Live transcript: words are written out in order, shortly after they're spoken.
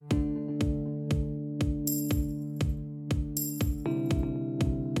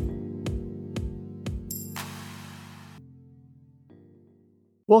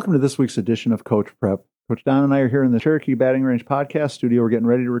Welcome to this week's edition of Coach Prep. Coach Don and I are here in the Cherokee Batting Range podcast studio. We're getting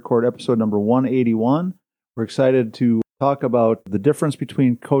ready to record episode number 181. We're excited to talk about the difference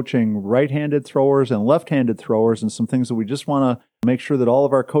between coaching right-handed throwers and left-handed throwers and some things that we just want to make sure that all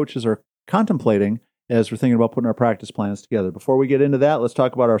of our coaches are contemplating as we're thinking about putting our practice plans together. Before we get into that, let's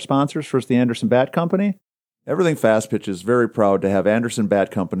talk about our sponsors. First, the Anderson Bat Company. Everything Fast Pitch is very proud to have Anderson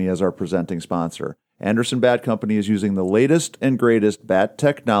Bat Company as our presenting sponsor. Anderson Bat Company is using the latest and greatest bat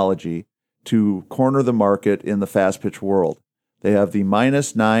technology to corner the market in the fast pitch world. They have the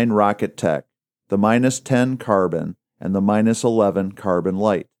 -9 Rocket Tech, the -10 Carbon, and the -11 Carbon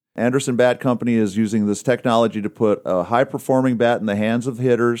Light. Anderson Bat Company is using this technology to put a high-performing bat in the hands of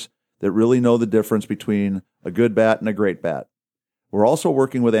hitters that really know the difference between a good bat and a great bat. We're also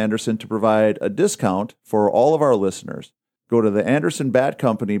working with Anderson to provide a discount for all of our listeners. Go to the Anderson Bat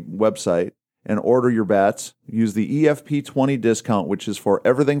Company website and order your bats. Use the EFP20 discount, which is for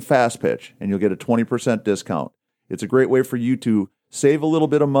everything fast pitch, and you'll get a 20% discount. It's a great way for you to save a little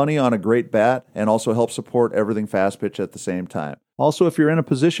bit of money on a great bat and also help support everything fast pitch at the same time. Also, if you're in a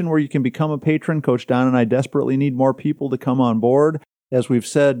position where you can become a patron, Coach Don and I desperately need more people to come on board. As we've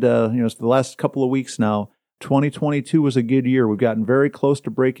said, the last couple of weeks now, 2022 was a good year. We've gotten very close to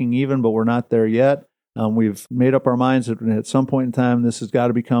breaking even, but we're not there yet. We've made up our minds that at some point in time, this has got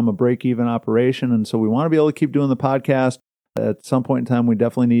to become a break-even operation, and so we want to be able to keep doing the podcast. At some point in time, we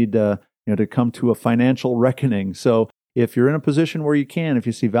definitely need to come to a financial reckoning. So if you're in a position where you can, if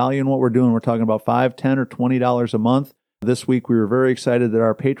you see value in what we're doing, we're talking about $5, $10, or $20 a month. This week, we were very excited that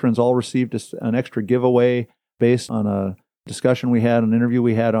our patrons all received an extra giveaway based on a discussion we had, an interview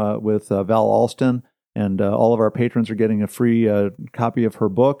we had with Val Alston, and all of our patrons are getting a free copy of her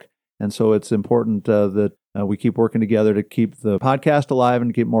book. And so it's important that we keep working together to keep the podcast alive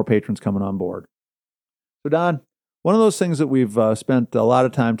and keep more patrons coming on board. So, Don, one of those things that we've spent a lot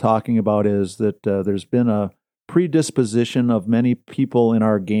of time talking about is that there's been a predisposition of many people in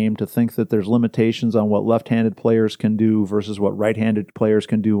our game to think that there's limitations on what left-handed players can do versus what right-handed players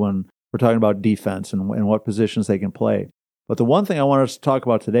can do when we're talking about defense and what positions they can play. But the one thing I want us to talk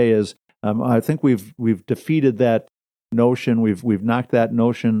about today is I think we've defeated that notion. We've knocked that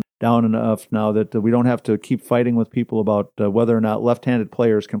notion down enough now that we don't have to keep fighting with people about whether or not left-handed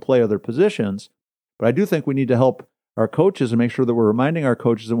players can play other positions. But I do think we need to help our coaches and make sure that we're reminding our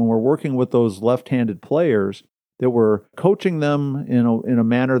coaches that when we're working with those left-handed players, that we're coaching them in a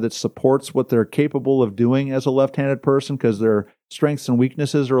manner that supports what they're capable of doing as a left-handed person, because their strengths and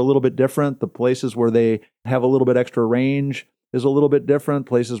weaknesses are a little bit different. The places where they have a little bit extra range is a little bit different.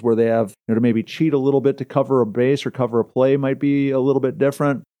 Places where they have to maybe cheat a little bit to cover a base or cover a play might be a little bit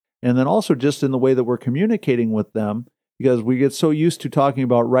different. And then also just in the way that we're communicating with them, because we get so used to talking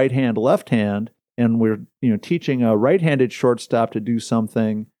about right hand, left hand, and we're teaching a right-handed shortstop to do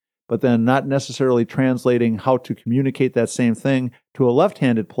something, but then not necessarily translating how to communicate that same thing to a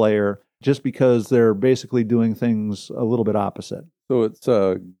left-handed player just because they're basically doing things a little bit opposite. So it's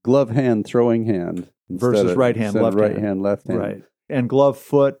a glove hand, throwing hand versus right hand, left hand. Right hand, left hand. Right. And glove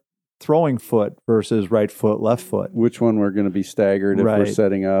foot, throwing foot versus right foot, left foot. Which one we're going to be staggered if we're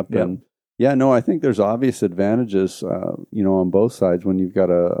setting up. Yep. And I think there's obvious advantages, on both sides. When you've got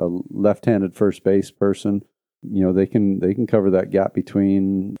a left-handed first base person, they can cover that gap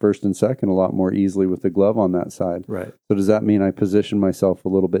between first and second a lot more easily with the glove on that side. Right. So does that mean I position myself a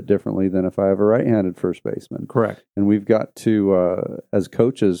little bit differently than if I have a right-handed first baseman? Correct. And we've got to, as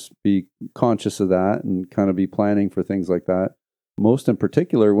coaches, be conscious of that and kind of be planning for things like that. Most in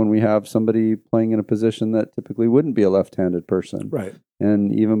particular when we have somebody playing in a position that typically wouldn't be a left-handed person. Right.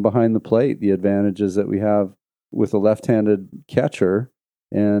 And even behind the plate, the advantages that we have with a left-handed catcher,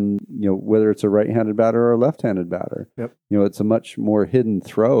 and whether it's a right-handed batter or a left-handed batter. Yep. It's a much more hidden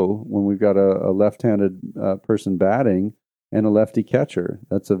throw when we've got a left-handed person batting and a lefty catcher.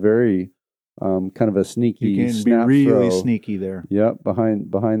 That's a very kind of a sneaky you can snap be really throw. Sneaky there. Yep, behind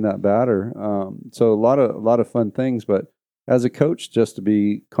that batter. So a lot of fun things, but as a coach, just to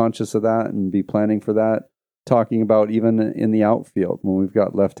be conscious of that and be planning for that. Talking about even in the outfield, when we've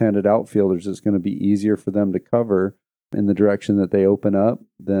got left-handed outfielders, it's going to be easier for them to cover in the direction that they open up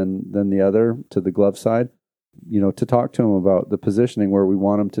than the other to the glove side. To talk to them about the positioning where we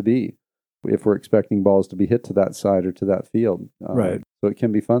want them to be, if we're expecting balls to be hit to that side or to that field. Right. So it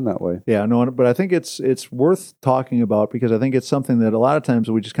can be fun that way. Yeah, no, but I think it's worth talking about, because I think it's something that a lot of times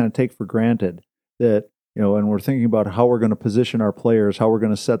we just kind of take for granted, that and we're thinking about how we're going to position our players, how we're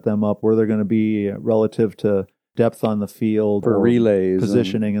going to set them up, where they're going to be relative to depth on the field, for relays,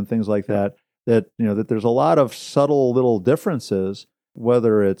 positioning, and things like that. That there's a lot of subtle little differences,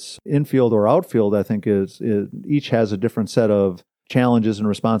 whether it's infield or outfield. I think each has a different set of challenges and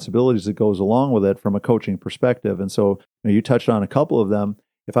responsibilities that goes along with it from a coaching perspective. And so you touched on a couple of them.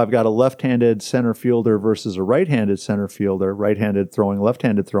 If I've got a left-handed center fielder versus a right-handed center fielder, right-handed throwing,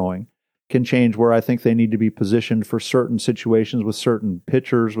 left-handed throwing, can change where I think they need to be positioned for certain situations with certain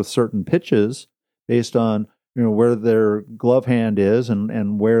pitchers, with certain pitches, based on where their glove hand is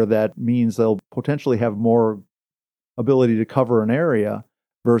and where that means they'll potentially have more ability to cover an area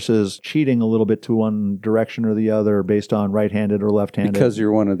versus cheating a little bit to one direction or the other based on right-handed or left-handed. Because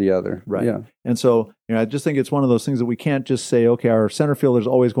you're one or the other. Right. Yeah. And so I just think it's one of those things that we can't just say, okay, our center fielder is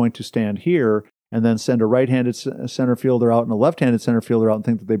always going to stand here and then send a right-handed center fielder out and a left-handed center fielder out and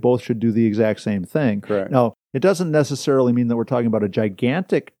think that they both should do the exact same thing. Correct. Now, it doesn't necessarily mean that we're talking about a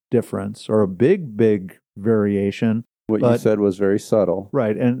gigantic difference or a big variation. What you said was very subtle.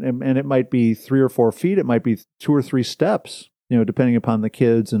 Right. And it might be 3 or 4 feet. It might be 2 or 3 steps, depending upon the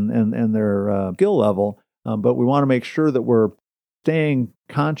kids and their skill level. But we want to make sure that we're staying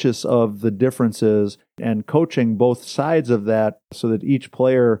conscious of the differences and coaching both sides of that so that each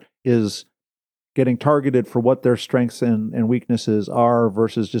player is getting targeted for what their strengths and weaknesses are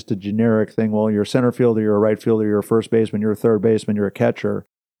versus just a generic thing. Well, you're a center fielder, you're a right fielder, you're a first baseman, you're a third baseman, you're a catcher.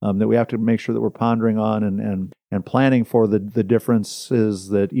 That we have to make sure that we're pondering on and planning for the differences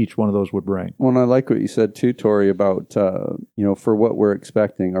that each one of those would bring. Well, and I like what you said too, Tori, about for what we're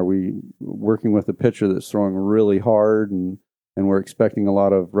expecting. Are we working with a pitcher that's throwing really hard and we're expecting a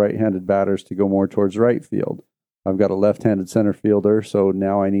lot of right-handed batters to go more towards right field? I've got a left-handed center fielder, so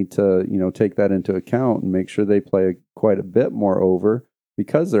now I need to take that into account and make sure they play quite a bit more over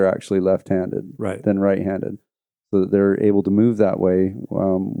because they're actually left-handed than right-handed. So that they're able to move that way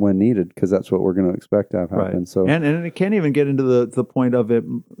when needed, because that's what we're going to expect to have happen. Right. So, and it can't even get into the point of it.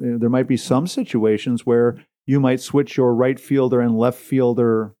 There might be some situations where you might switch your right fielder and left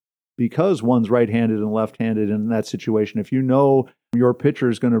fielder because one's right-handed and left-handed in that situation. If you know your pitcher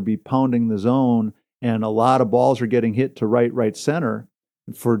is going to be pounding the zone and a lot of balls are getting hit to right center,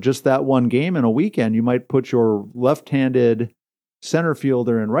 for just that one game in a weekend, you might put your left-handed center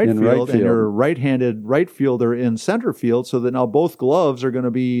fielder in right field and your right-handed right fielder in center field, so that now both gloves are going to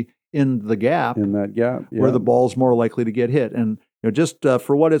be in the gap, where the ball's more likely to get hit. And just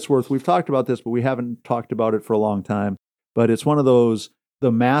for what it's worth, we've talked about this, but we haven't talked about it for a long time. But it's one of those,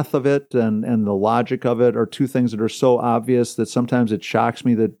 the math of it and the logic of it are two things that are so obvious that sometimes it shocks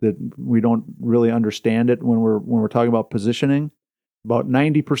me that we don't really understand it when we're talking about positioning. About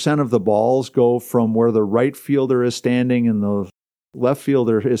 90% of the balls go from where the right fielder is standing and the left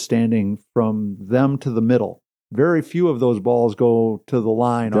fielder is standing from them to the middle. Very few of those balls go to the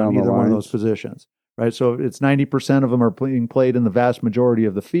line on either one of those positions, right? So it's 90% of them are being played in the vast majority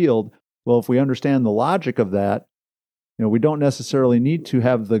of the field. Well, if we understand the logic of that, we don't necessarily need to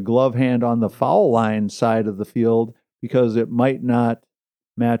have the glove hand on the foul line side of the field because it might not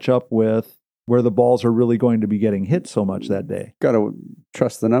match up with where the balls are really going to be getting hit so much that day. Got to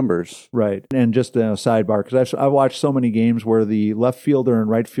trust the numbers. Right. And just a sidebar, because I've watched so many games where the left fielder and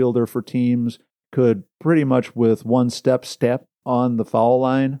right fielder for teams could pretty much with one step on the foul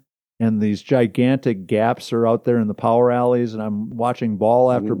line, and these gigantic gaps are out there in the power alleys, and I'm watching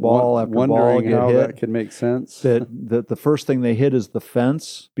ball after ball after ball get how hit. That could make sense. That the first thing they hit is the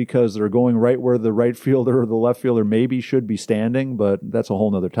fence because they're going right where the right fielder or the left fielder maybe should be standing, but that's a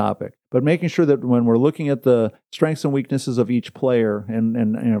whole nother topic. But making sure that when we're looking at the strengths and weaknesses of each player,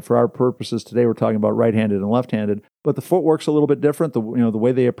 and for our purposes today, we're talking about right-handed and left-handed, but the footwork's a little bit different. The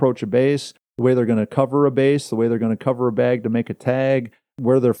way they approach a base, the way they're going to cover a base, the way they're going to cover a bag to make a tag,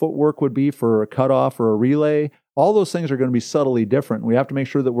 where their footwork would be for a cutoff or a relay, all those things are going to be subtly different. We have to make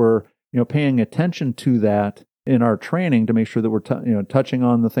sure that we're paying attention to that in our training to make sure that we're touching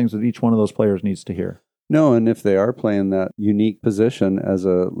on the things that each one of those players needs to hear. No, and if they are playing that unique position as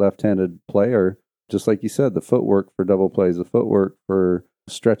a left-handed player, just like you said, the footwork for double plays, the footwork for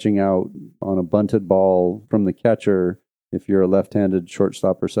stretching out on a bunted ball from the catcher, if you're a left-handed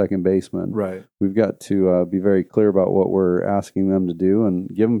shortstop or second baseman. Right. We've got to be very clear about what we're asking them to do and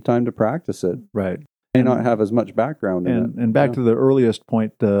give them time to practice it. Right. May not have as much background in it. And back to the earliest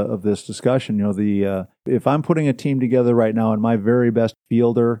point of this discussion, if I'm putting a team together right now and my very best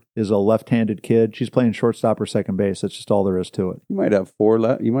fielder is a left-handed kid, she's playing shortstop or second base. That's just all there is to it. You might have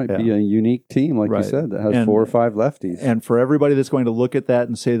you might be a unique team, like you said, that has 4 or 5 lefties. And for everybody that's going to look at that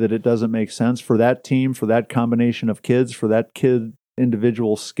and say that it doesn't make sense for that team, for that combination of kids, for that kid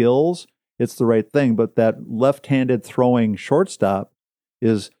individual skills, it's the right thing. But that left-handed throwing shortstop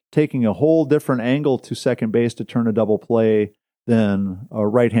is taking a whole different angle to second base to turn a double play than a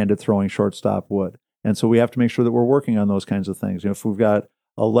right-handed throwing shortstop would. And so we have to make sure that we're working on those kinds of things. If we've got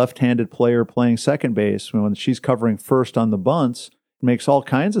a left-handed player playing second base, when she's covering first on the bunts, makes all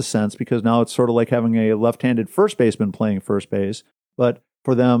kinds of sense because now it's sort of like having a left-handed first baseman playing first base. But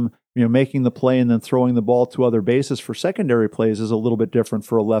for them, making the play and then throwing the ball to other bases for secondary plays is a little bit different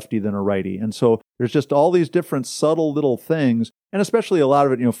for a lefty than a righty. And so there's just all these different subtle little things, and especially a lot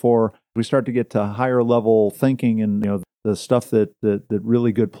of it, for we start to get to higher level thinking and, the stuff that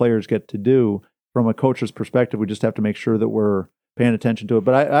really good players get to do from a coach's perspective. We just have to make sure that we're paying attention to it.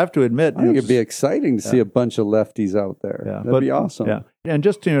 But I have to admit, I think it'd be exciting to see a bunch of lefties out there. Yeah, that'd be awesome. Yeah. And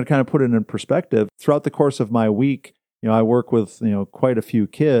just to kind of put it in perspective, throughout the course of my week, I work with quite a few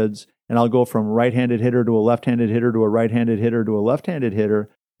kids, and I'll go from right-handed hitter to a left-handed hitter to a right-handed hitter to a left-handed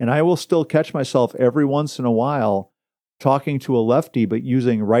hitter, and I will still catch myself every once in a while talking to a lefty, but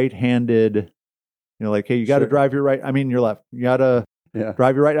using right-handed. Like, hey, you got to drive your right. I mean, your left. You got to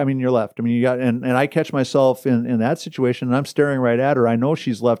drive your right. I mean, your left. I mean, you got, and I catch myself in that situation, and I'm staring right at her. I know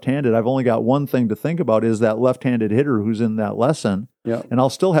she's left-handed. I've only got one thing to think about is that left-handed hitter who's in that lesson. Yeah. And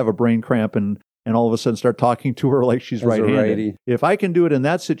I'll still have a brain cramp and all of a sudden start talking to her like she's right-handed. If I can do it in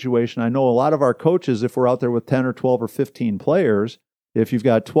that situation, I know a lot of our coaches, if we're out there with 10 or 12 or 15 players, if you've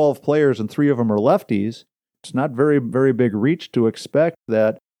got 12 players and 3 of them are lefties, it's not very, very big reach to expect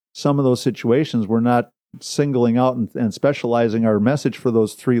that some of those situations we're not singling out and specializing our message for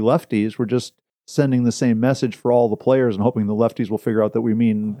those 3 lefties. We're just sending the same message for all the players and hoping the lefties will figure out that we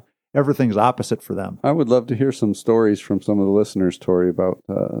mean everything's opposite for them. I would love to hear some stories from some of the listeners, Tori, about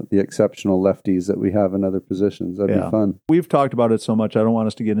the exceptional lefties that we have in other positions. That'd be fun. We've talked about it so much. I don't want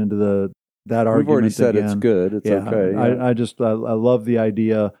us to get into that argument. We've already said again. It's good. It's okay. Yeah. I love the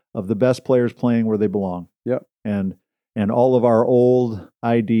idea of the best players playing where they belong. Yep. And all of our old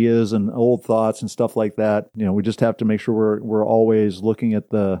ideas and old thoughts and stuff like that, we just have to make sure we're always looking at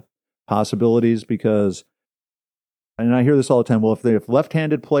the possibilities because, and I hear this all the time, well, if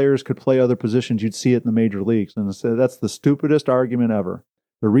left-handed players could play other positions, you'd see it in the major leagues. And that's the stupidest argument ever.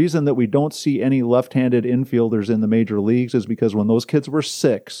 The reason that we don't see any left-handed infielders in the major leagues is because when those kids were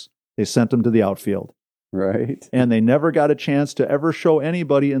 6, they sent them to the outfield. Right. And they never got a chance to ever show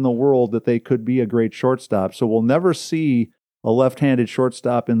anybody in the world that they could be a great shortstop. So we'll never see a left-handed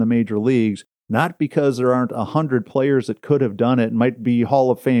shortstop in the major leagues, not because there aren't 100 players that could have done it. It might be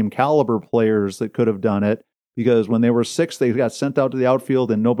Hall of Fame caliber players that could have done it, because when they were 6, they got sent out to the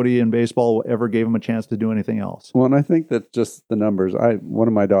outfield and nobody in baseball ever gave them a chance to do anything else. Well, and I think that just the numbers, one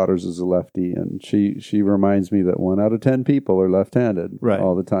of my daughters is a lefty, and she reminds me that 1 out of 10 people are left-handed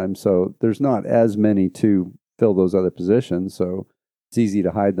all the time. So there's not as many to fill those other positions, so it's easy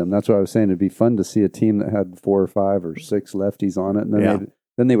to hide them. That's why I was saying it'd be fun to see a team that had 4 or 5 or 6 lefties on it, and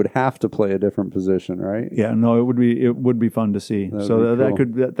then they would have to play a different position, right? Yeah, no, it would be fun to see.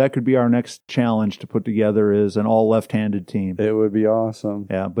 That could be our next challenge to put together is an all left-handed team. It would be awesome.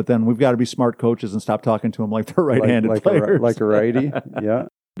 Yeah, but then we've got to be smart coaches and stop talking to them like they're right-handed players. Like a righty. Yeah.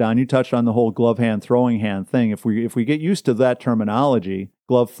 Don, you touched on the whole glove hand, throwing hand thing. If we get used to that terminology,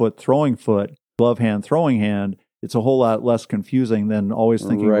 glove foot, throwing foot, glove hand, throwing hand, it's a whole lot less confusing than always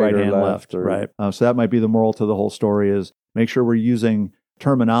thinking right hand, left. Right. So that might be the moral to the whole story is make sure we're using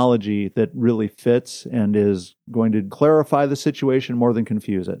terminology that really fits and is going to clarify the situation more than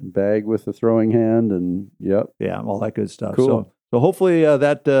confuse it. Bag with the throwing hand and all that good stuff. Cool. So hopefully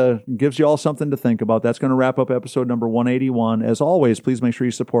that gives you all something to think about. That's going to wrap up episode number 181. As always, please make sure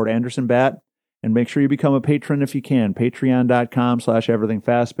you support Anderson Bat and make sure you become a patron if you can.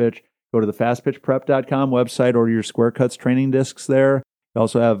 Patreon.com/everythingfastpitch. Go to the fastpitchprep.com website, order your Square Cuts training discs there. You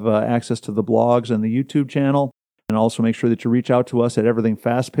also have access to the blogs and the YouTube channel. And also make sure that you reach out to us at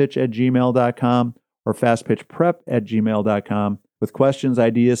everythingfastpitch@gmail.com or fastpitchprep@gmail.com with questions,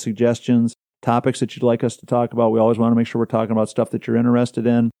 ideas, suggestions, topics that you'd like us to talk about. We always want to make sure we're talking about stuff that you're interested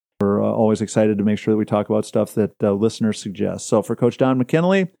in. We're always excited to make sure that we talk about stuff that listeners suggest. So for Coach Don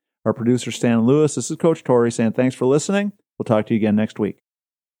McKinley, our producer Stan Lewis, this is Coach Tori saying thanks for listening. We'll talk to you again next week.